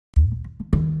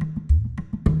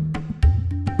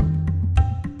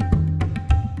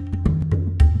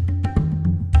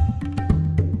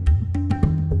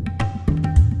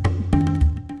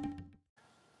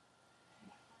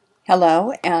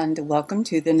Hello and welcome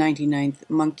to the 99th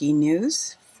Monkey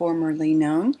News, formerly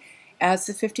known as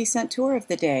the 50 Cent Tour of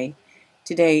the Day.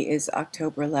 Today is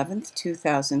October 11th,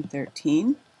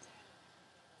 2013.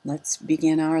 Let's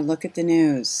begin our look at the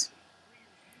news.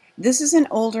 This is an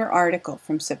older article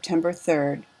from September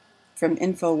 3rd from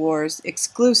InfoWars,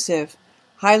 exclusive,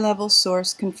 high-level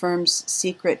source confirms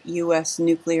secret U.S.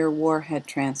 nuclear warhead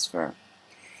transfer.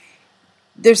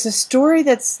 There's a story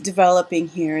that's developing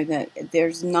here that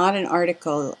there's not an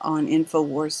article on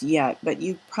InfoWars yet, but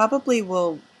you probably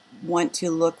will want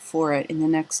to look for it in the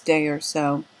next day or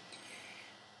so.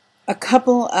 A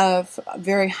couple of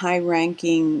very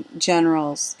high-ranking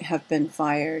generals have been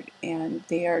fired, and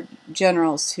they are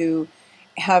generals who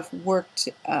have worked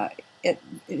at,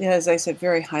 as I said,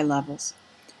 very high levels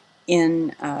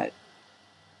in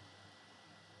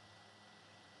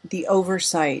the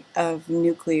oversight of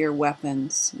nuclear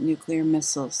weapons, nuclear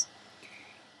missiles.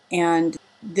 And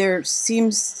there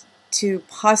seems to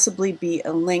possibly be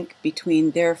a link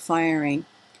between their firing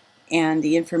and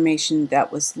the information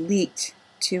that was leaked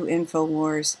to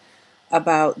InfoWars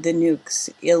about the nukes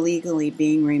illegally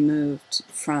being removed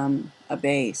from a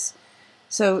base.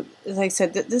 So, as I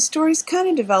said, the story's kind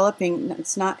of developing.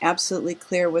 It's not absolutely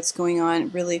clear what's going on.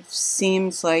 It really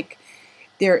seems like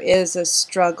there is a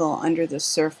struggle under the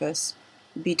surface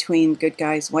between good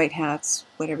guys, white hats,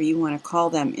 whatever you want to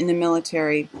call them, in the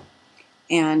military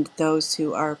and those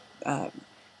who are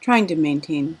trying to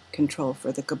maintain control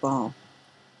for the cabal.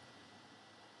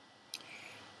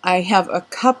 I have a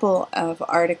couple of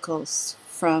articles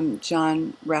from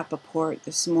John Rappaport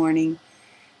this morning.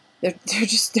 They're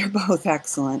both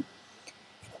excellent.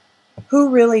 Who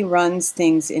really runs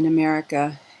things in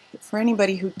America? For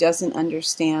anybody who doesn't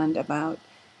understand about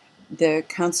the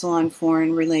Council on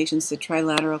Foreign Relations, the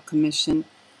Trilateral Commission,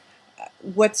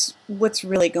 what's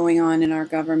really going on in our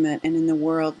government and in the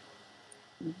world,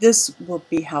 this will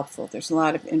be helpful. There's a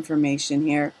lot of information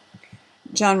here.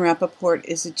 John Rappaport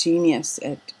is a genius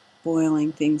at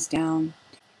boiling things down.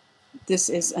 This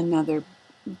is another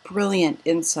brilliant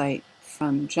insight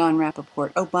from John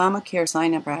Rappaport. Obamacare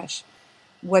sign-up rash,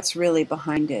 what's really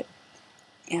behind it?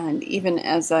 And even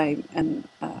as I am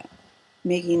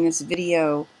making this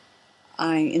video,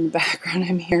 in the background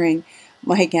I'm hearing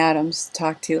Mike Adams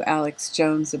talk to Alex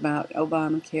Jones about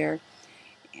Obamacare.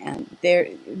 And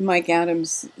Mike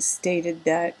Adams stated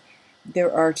that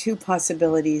there are two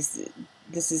possibilities.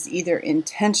 This is either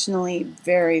intentionally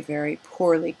very, very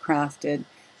poorly crafted,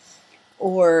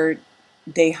 or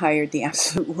they hired the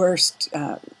absolute worst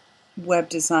web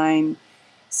design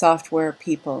software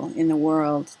people in the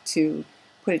world to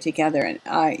put it together. And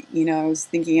I was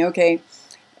thinking, okay,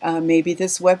 maybe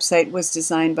this website was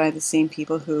designed by the same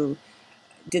people who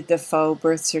did the faux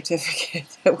birth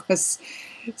certificate that was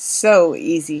so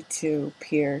easy to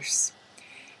pierce.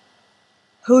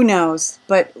 Who knows?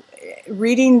 But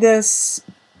reading this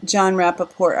John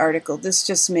Rappaport article, this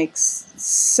just makes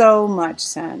so much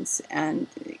sense. And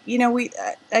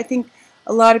I think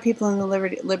a lot of people in the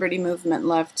liberty movement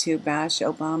love to bash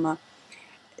Obama.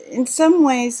 In some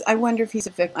ways, I wonder if he's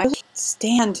a victim. I don't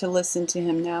stand to listen to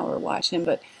him now or watch him,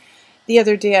 but the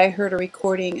other day I heard a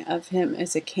recording of him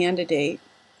as a candidate,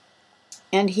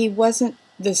 and he wasn't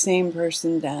the same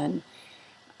person then.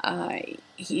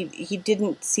 He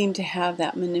didn't seem to have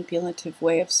that manipulative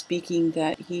way of speaking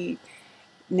that he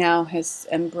now has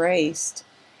embraced.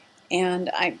 And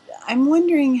I'm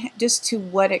wondering just to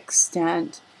what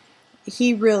extent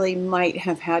he really might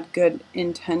have had good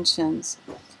intentions,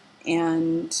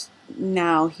 and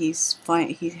now he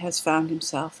has found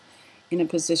himself in a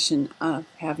position of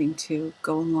having to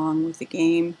go along with the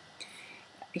game.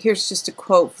 Here's just a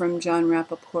quote from John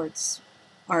Rappaport's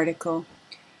article.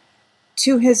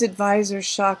 To his advisor's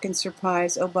shock and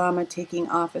surprise, Obama, taking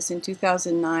office in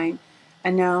 2009,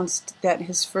 announced that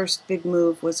his first big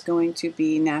move was going to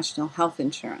be national health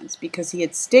insurance, because he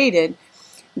had stated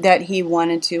that he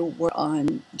wanted to work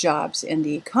on jobs and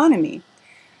the economy.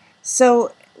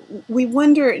 So we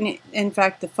wonder, in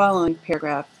fact, the following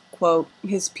paragraph, quote,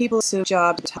 his people assumed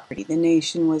jobs and poverty. The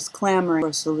nation was clamoring for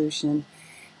a solution.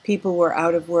 People were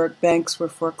out of work. Banks were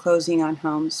foreclosing on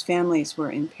homes. Families were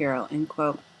in peril, end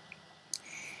quote.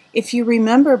 If you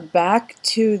remember back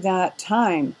to that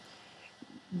time,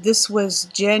 this was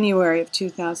January of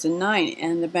 2009,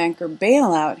 and the banker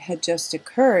bailout had just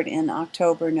occurred in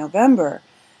October, November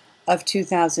of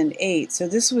 2008. So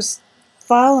this was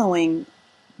following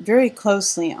very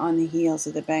closely on the heels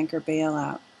of the banker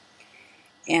bailout.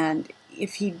 And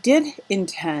if he did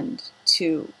intend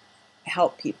to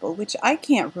help people, which I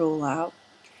can't rule out,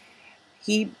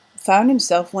 he found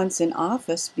himself once in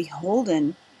office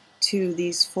beholden to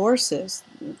these forces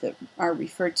that are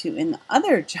referred to in the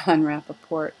other John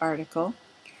Rappaport article.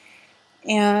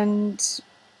 And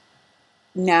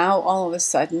now, all of a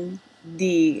sudden,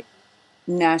 the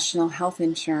national health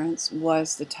insurance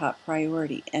was the top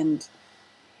priority. And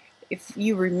if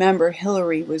you remember,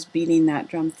 Hillary was beating that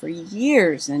drum for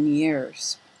years and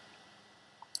years.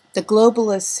 The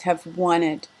globalists have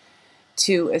wanted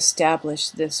to establish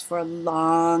this for a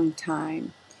long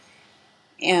time.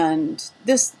 And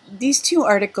these two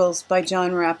articles by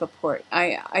John Rappaport,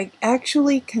 I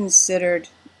actually considered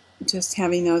just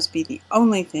having those be the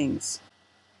only things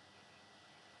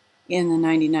in the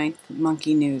 99th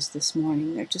Monkey News this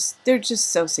morning. They're just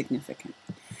so significant.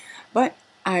 But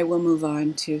I will move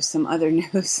on to some other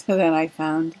news that I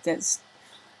found that's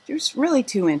just really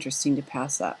too interesting to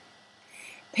pass up.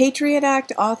 Patriot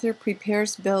Act author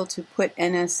prepares bill to put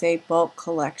NSA bulk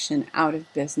collection out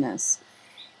of business.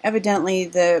 Evidently,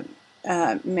 the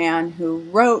man who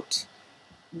wrote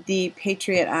the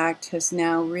Patriot Act has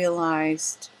now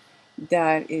realized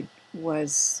that it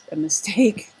was a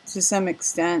mistake to some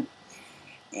extent,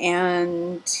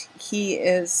 and he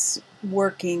is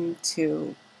working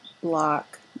to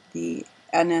block the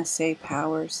NSA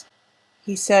powers.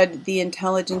 He said the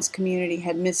intelligence community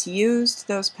had misused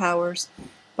those powers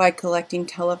by collecting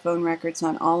telephone records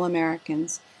on all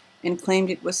Americans, and claimed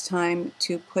it was time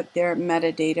to put their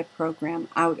metadata program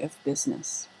out of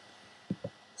business.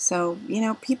 So,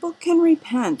 people can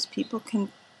repent. People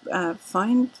can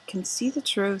can see the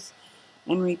truth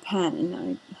and repent. And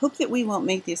I hope that we won't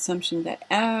make the assumption that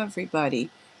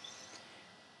everybody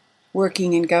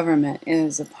working in government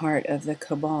is a part of the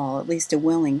cabal, at least a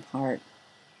willing part.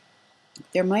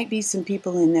 There might be some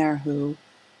people in there who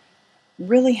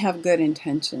really have good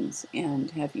intentions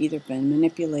and have either been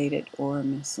manipulated or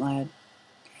misled.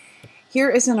 Here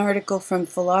is an article from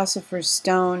Philosopher's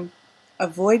Stone,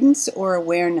 Avoidance or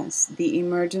Awareness, the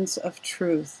Emergence of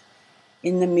Truth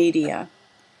in the Media.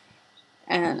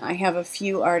 And I have a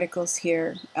few articles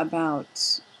here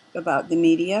about the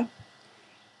media.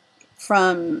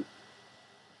 From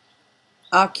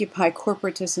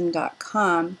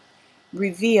OccupyCorporatism.com,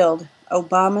 revealed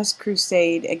Obama's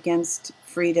crusade against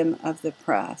freedom of the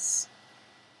press.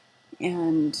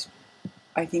 And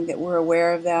I think that we're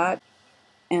aware of that.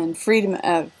 And freedom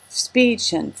of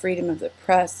speech and freedom of the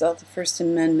press, all the First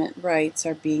Amendment rights,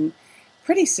 are being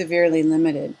pretty severely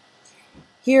limited.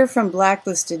 Here from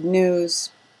Blacklisted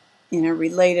News, in a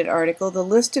related article, the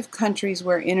list of countries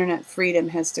where internet freedom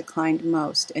has declined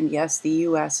most, and yes, the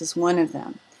U.S. is one of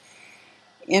them.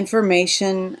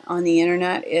 Information on the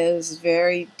internet is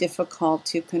very difficult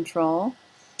to control,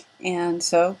 and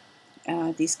so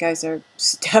these guys are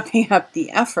stepping up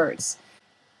the efforts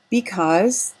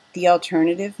because the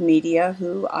alternative media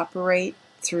who operate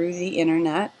through the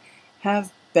internet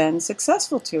have been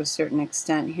successful to a certain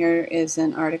extent. Here is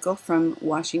an article from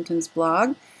Washington's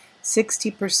blog.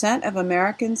 60% of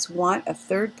Americans want a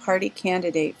third-party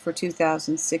candidate for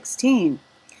 2016.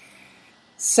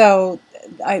 So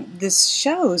this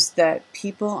shows that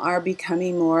people are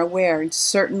becoming more aware, and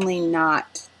certainly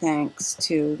not thanks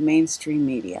to mainstream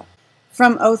media.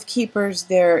 From Oath Keepers,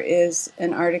 there is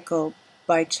an article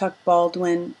by Chuck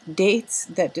Baldwin, Dates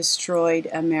That Destroyed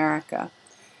America.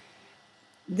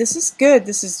 This is good.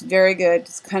 This is very good.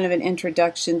 It's kind of an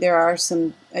introduction. There are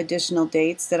some additional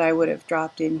dates that I would have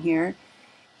dropped in here.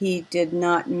 He did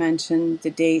not mention the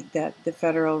date that the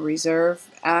Federal Reserve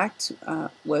Act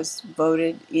was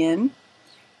voted in.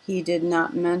 He did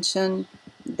not mention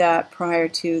that prior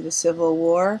to the Civil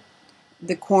War,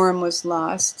 the quorum was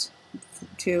lost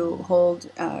to hold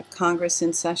Congress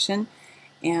in session,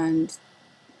 and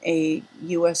a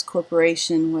U.S.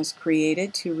 corporation was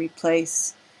created to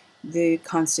replace the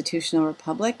constitutional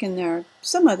republic. And there are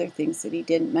some other things that he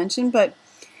didn't mention, but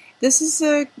this is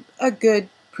a good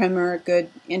primer, a good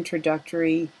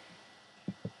introductory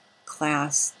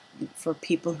class for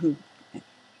people who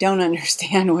don't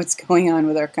understand what's going on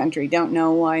with our country, don't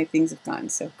know why things have gotten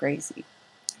so crazy.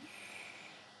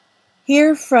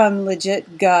 Here from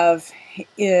LegitGov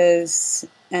is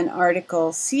an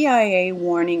article, CIA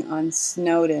warning on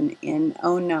Snowden in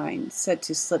 '09, said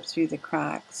to slip through the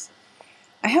cracks.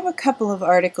 I have a couple of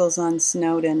articles on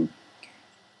Snowden.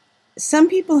 Some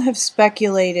people have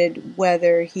speculated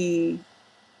whether he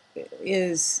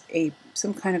is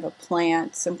some kind of a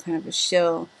plant, some kind of a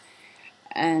shill,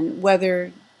 and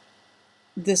whether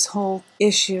this whole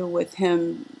issue with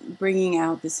him bringing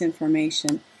out this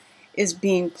information is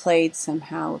being played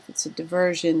somehow, if it's a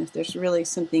diversion, if there's really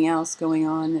something else going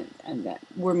on, and that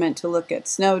we're meant to look at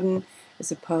Snowden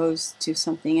as opposed to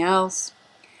something else.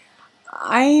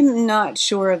 I'm not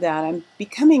sure of that. I'm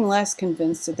becoming less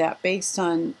convinced of that based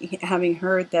on having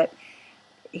heard that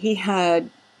he had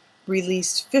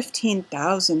released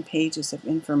 15,000 pages of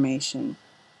information.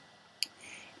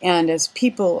 And as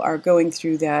people are going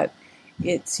through that,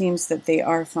 it seems that they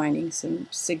are finding some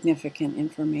significant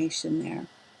information there.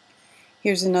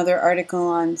 Here's another article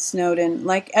on Snowden.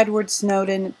 Like Edward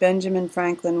Snowden, Benjamin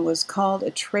Franklin was called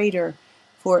a traitor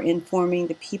for informing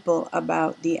the people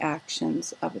about the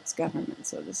actions of its government.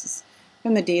 So this is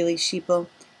from the Daily Sheeple,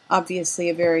 obviously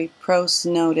a very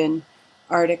pro-Snowden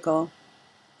article.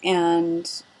 And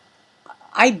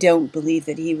I don't believe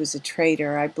that he was a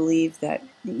traitor. I believe that,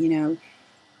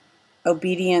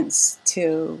 obedience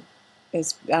to,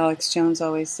 as Alex Jones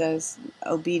always says,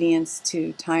 obedience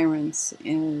to tyrants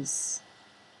is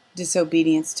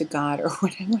disobedience to God, or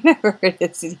whatever it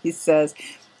is that he says.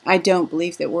 I don't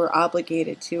believe that we're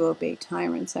obligated to obey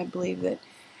tyrants. I believe that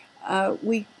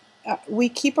we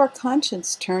keep our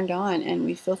conscience turned on and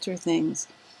we filter things.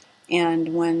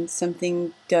 And when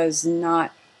something does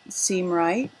not seem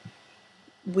right,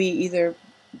 we either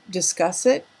discuss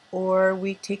it or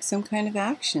we take some kind of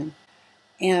action.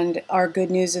 And our good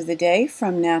news of the day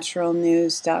from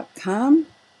naturalnews.com.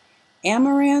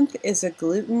 Amaranth is a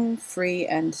gluten-free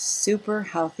and super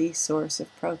healthy source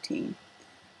of protein.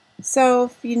 So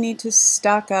if you need to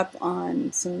stock up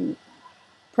on some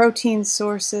protein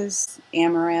sources,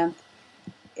 Amaranth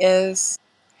is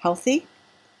healthy,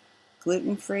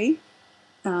 gluten-free,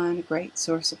 and a great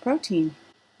source of protein.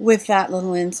 With that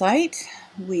little insight,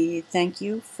 we thank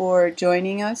you for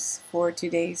joining us for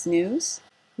today's news.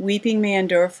 Weeping may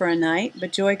endure for a night,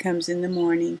 but joy comes in the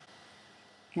morning.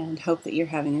 And hope that you're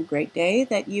having a great day,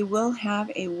 that you will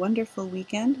have a wonderful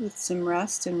weekend with some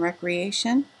rest and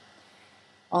recreation.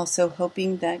 Also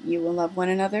hoping that you will love one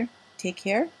another, take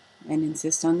care, and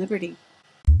insist on liberty.